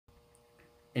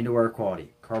Indoor air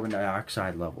quality, carbon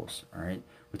dioxide levels. All right.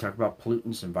 We talk about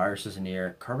pollutants and viruses in the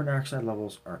air. Carbon dioxide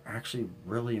levels are actually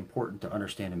really important to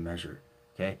understand and measure.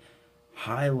 Okay.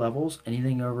 High levels,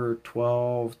 anything over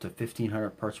 12 to 1500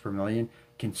 parts per million,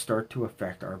 can start to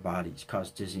affect our bodies,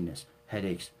 cause dizziness,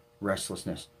 headaches,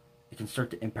 restlessness. It can start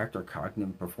to impact our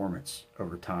cognitive performance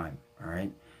over time. All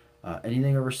right.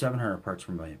 Anything over 700 parts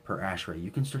per million per ASHRAE,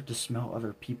 you can start to smell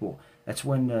other people. That's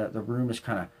when the room is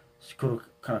kind of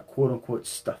quote unquote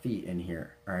stuffy in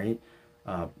here. All right.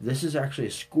 This is actually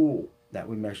a school that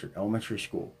we measured, elementary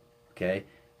school. Okay.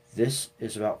 This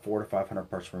is about 4 to 500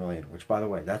 parts per million, which, by the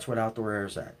way, that's what outdoor air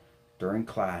is at. During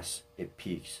class, it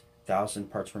peaks 1,000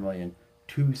 parts per million,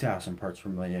 2,000 parts per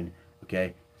million.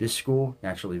 Okay, this school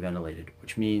naturally ventilated,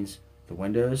 which means the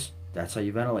windows. That's how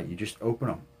you ventilate. You just open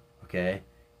them. Okay,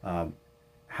 um,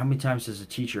 how many times does a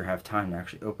teacher have time to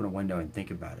actually open a window and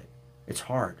think about it? It's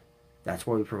hard. That's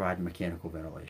why we provide mechanical ventilation.